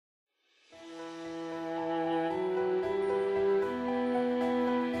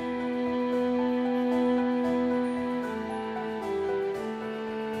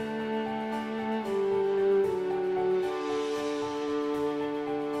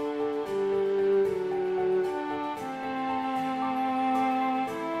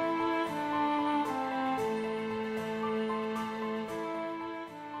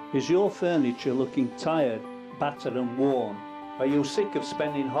Is your furniture looking tired, battered and worn? Are you sick of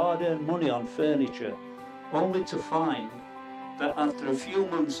spending hard-earned money on furniture, only to find that after a few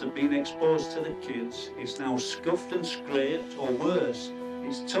months of being exposed to the kids, it's now scuffed and scraped, or worse,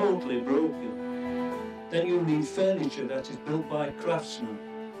 it's totally broken? Then you need furniture that is built by craftsmen.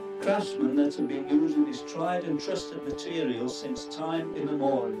 Craftsmen that have been using this tried and trusted material since time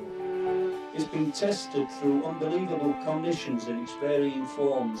immemorial. It's been tested through unbelievable conditions in its varying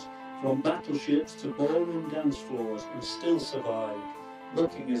forms, from battleships to ballroom dance floors, and still survived,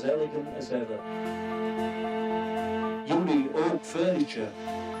 looking as elegant as ever. You need oak furniture.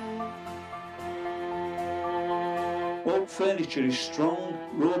 Oak furniture is strong,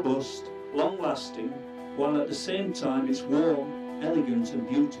 robust, long-lasting, while at the same time it's warm, elegant and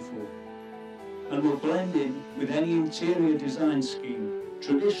beautiful, and will blend in with any interior design scheme,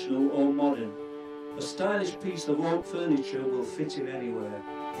 traditional or modern. A stylish piece of oak furniture will fit in anywhere.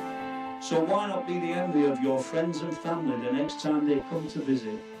 So why not be the envy of your friends and family the next time they come to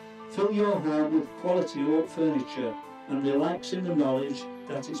visit? Fill your home with quality oak furniture and relax in the knowledge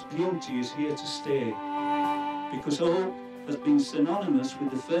that its beauty is here to stay. Because oak has been synonymous with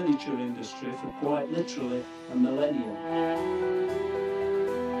the furniture industry for quite literally a millennium.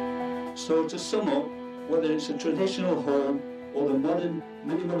 So to sum up, whether it's a traditional home or the modern,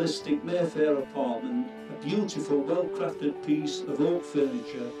 minimalistic Mayfair apartment, a beautiful, well-crafted piece of oak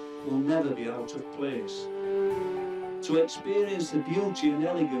furniture will never be out of place. To experience the beauty and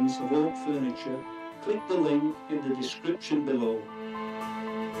elegance of oak furniture, click the link in the description below.